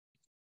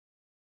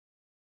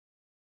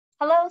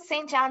Hello,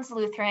 St. John's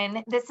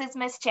Lutheran. This is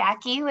Miss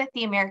Jackie with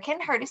the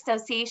American Heart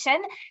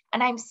Association,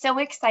 and I'm so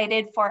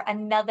excited for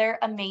another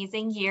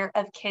amazing year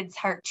of Kids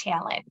Heart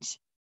Challenge.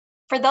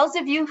 For those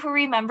of you who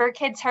remember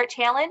Kids Heart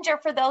Challenge, or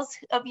for those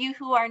of you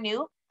who are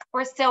new,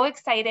 we're so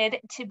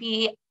excited to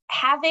be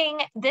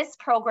having this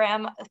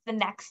program the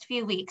next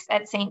few weeks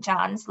at St.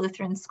 John's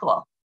Lutheran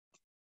School.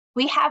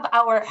 We have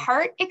our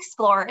Heart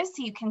Explorers.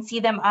 You can see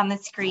them on the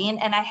screen,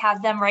 and I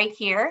have them right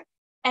here.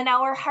 And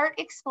our Heart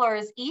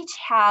Explorers each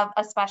have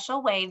a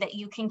special way that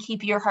you can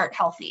keep your heart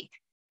healthy,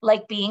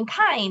 like being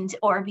kind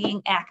or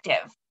being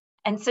active.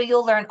 And so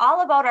you'll learn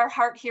all about our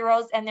heart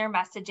heroes and their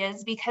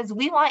messages because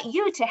we want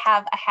you to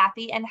have a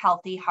happy and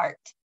healthy heart.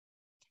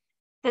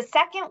 The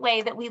second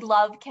way that we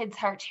love Kids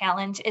Heart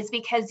Challenge is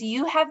because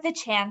you have the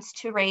chance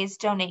to raise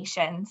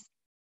donations.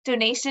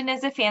 Donation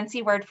is a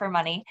fancy word for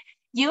money.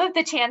 You have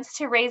the chance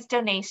to raise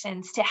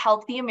donations to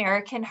help the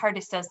American Heart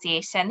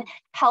Association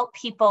help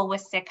people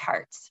with sick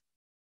hearts.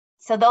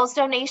 So those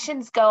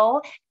donations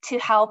go to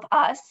help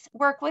us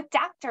work with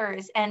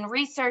doctors and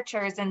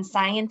researchers and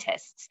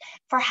scientists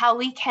for how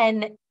we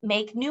can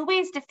make new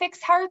ways to fix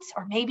hearts,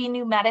 or maybe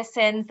new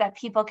medicines that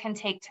people can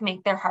take to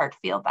make their heart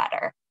feel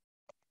better.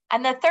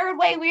 And the third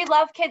way we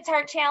love Kids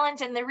Heart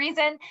Challenge, and the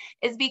reason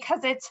is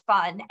because it's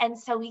fun. And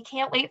so we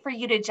can't wait for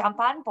you to jump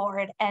on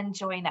board and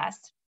join us.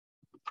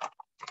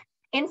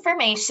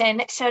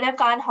 Information should have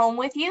gone home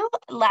with you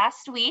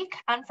last week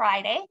on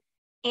Friday,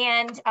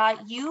 and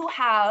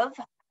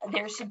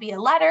there should be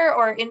a letter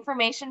or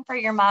information for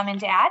your mom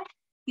and dad.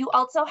 You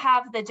also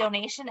have the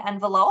donation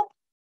envelope.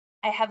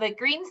 I have a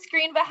green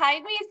screen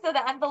behind me, so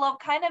the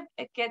envelope kind of,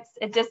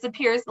 it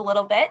disappears a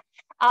little bit,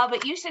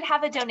 but you should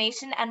have a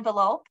donation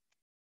envelope.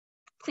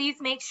 Please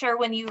make sure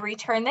when you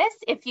return this,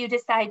 if you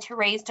decide to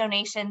raise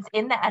donations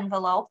in the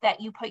envelope,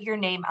 that you put your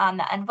name on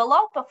the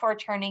envelope before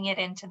turning it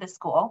into the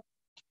school.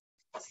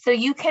 So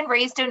you can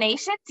raise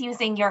donations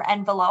using your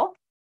envelope,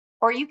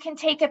 or you can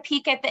take a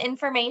peek at the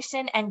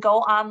information and go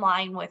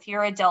online with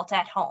your adult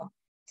at home.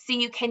 So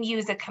you can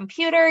use a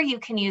computer, you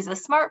can use a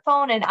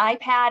smartphone, an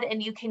iPad,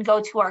 and you can go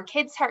to our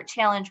Kids Heart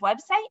Challenge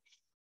website,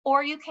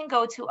 or you can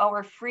go to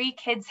our free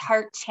Kids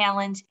Heart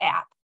Challenge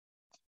app.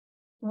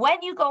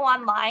 When you go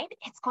online,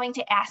 it's going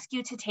to ask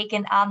you to take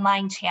an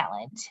online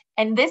challenge.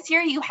 And this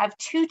year you have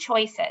two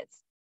choices.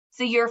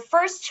 So your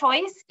first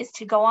choice is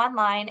to go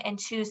online and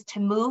choose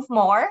to move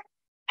more,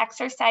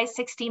 exercise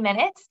 60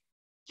 minutes.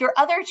 Your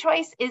other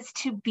choice is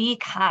to be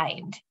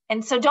kind.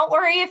 And so don't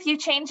worry if you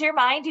change your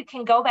mind, you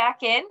can go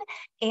back in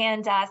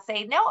and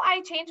say, no,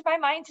 I changed my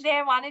mind today,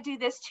 I want to do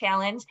this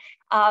challenge.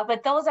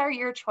 But those are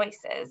your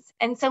choices.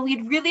 And so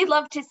we'd really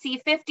love to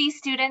see 50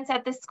 students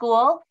at the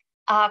school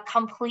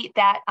complete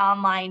that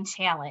online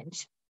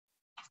challenge.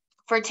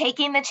 For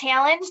taking the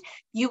challenge,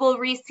 you will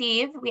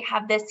receive, we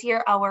have this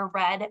year, our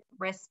red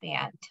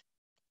wristband.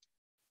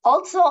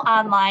 Also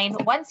online,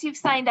 once you've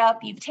signed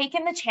up, you've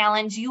taken the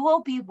challenge, you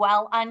will be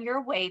well on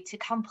your way to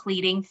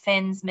completing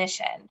Finn's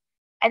mission.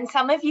 And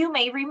some of you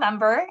may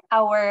remember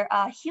our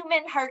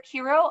human heart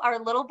hero, our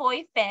little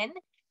boy, Finn.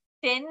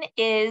 Finn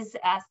is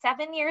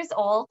 7 years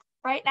old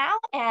right now,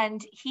 and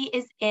he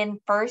is in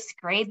first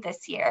grade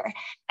this year.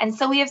 And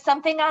so we have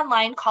something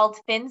online called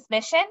Finn's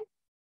Mission.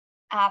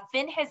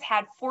 Finn has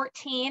had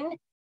 14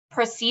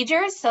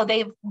 procedures. So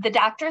the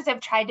doctors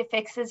have tried to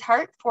fix his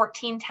heart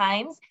 14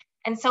 times.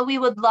 And so we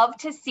would love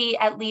to see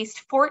at least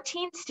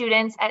 14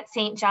 students at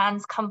St.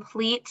 John's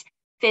complete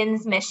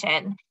Finn's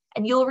mission.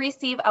 And you'll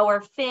receive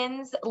our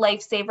Finn's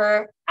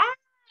Lifesaver,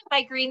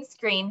 my green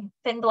screen,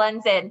 Finn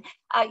blends in.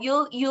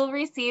 You'll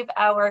receive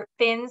our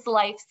Finn's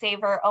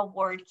Lifesaver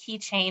Award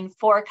keychain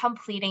for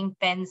completing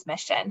Finn's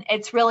mission.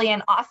 It's really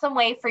an awesome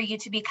way for you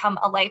to become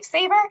a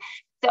lifesaver.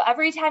 So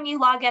every time you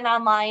log in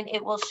online,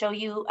 it will show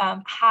you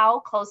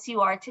how close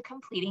you are to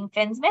completing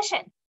Finn's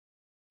mission.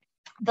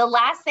 The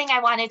last thing I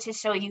wanted to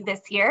show you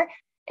this year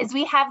is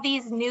we have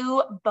these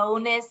new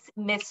bonus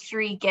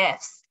mystery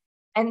gifts.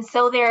 And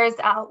so there's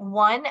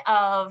one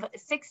of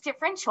 6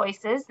 different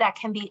choices that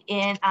can be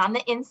on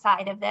the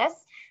inside of this.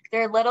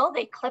 They're little,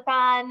 they clip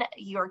on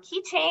your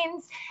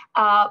keychains,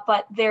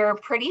 but they're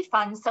pretty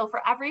fun. So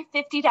for every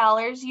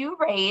 $50 you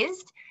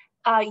raised,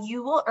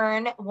 you will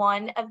earn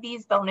one of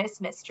these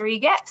bonus mystery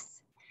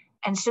gifts.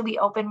 And should we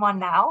open one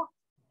now?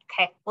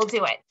 Okay, we'll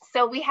do it.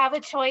 So we have a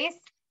choice.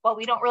 Well,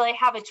 we don't really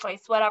have a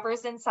choice.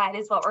 Whatever's inside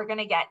is what we're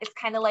gonna get. It's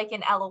kind of like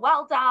an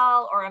LOL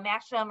doll or a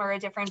Mashem or a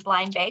different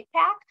blind bag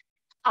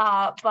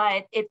pack,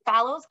 but it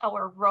follows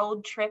our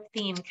road trip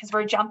theme because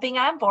we're jumping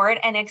on board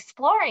and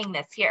exploring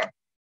this year.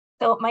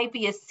 So it might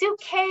be a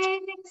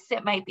suitcase,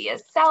 it might be a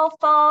cell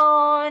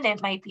phone,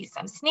 it might be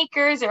some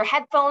sneakers or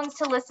headphones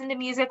to listen to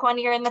music when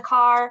you're in the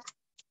car.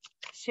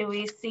 Should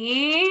we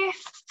see?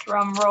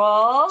 Drum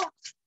roll.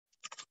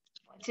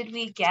 What did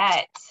we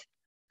get?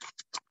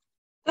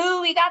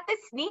 Ooh, we got the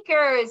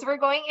sneakers. We're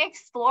going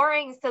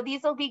exploring. So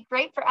these will be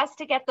great for us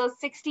to get those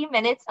 60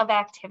 minutes of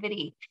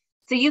activity.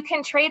 So you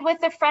can trade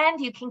with a friend,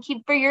 you can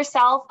keep for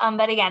yourself.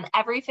 But again,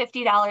 every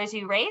 $50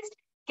 you raised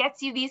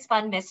gets you these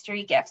fun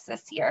mystery gifts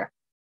this year.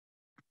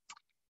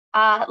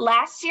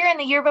 Last year and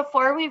the year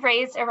before, we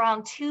raised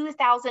around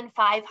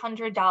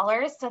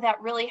 $2,500. So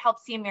that really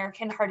helps the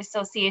American Heart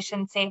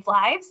Association save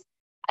lives.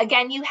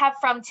 Again, you have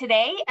from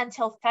today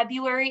until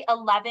February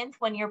 11th,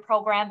 when your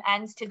program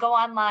ends, to go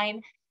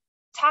online,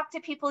 talk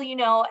to people you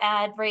know,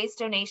 and raise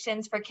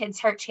donations for Kids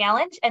Heart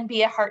Challenge and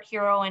be a heart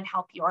hero and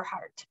help your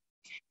heart.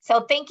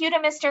 So thank you to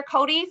Mr.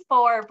 Cody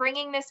for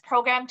bringing this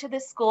program to the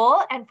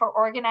school and for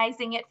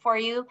organizing it for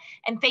you.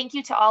 And thank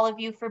you to all of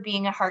you for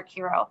being a heart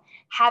hero.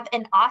 Have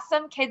an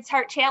awesome Kids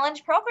Heart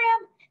Challenge program.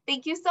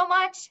 Thank you so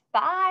much.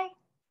 Bye.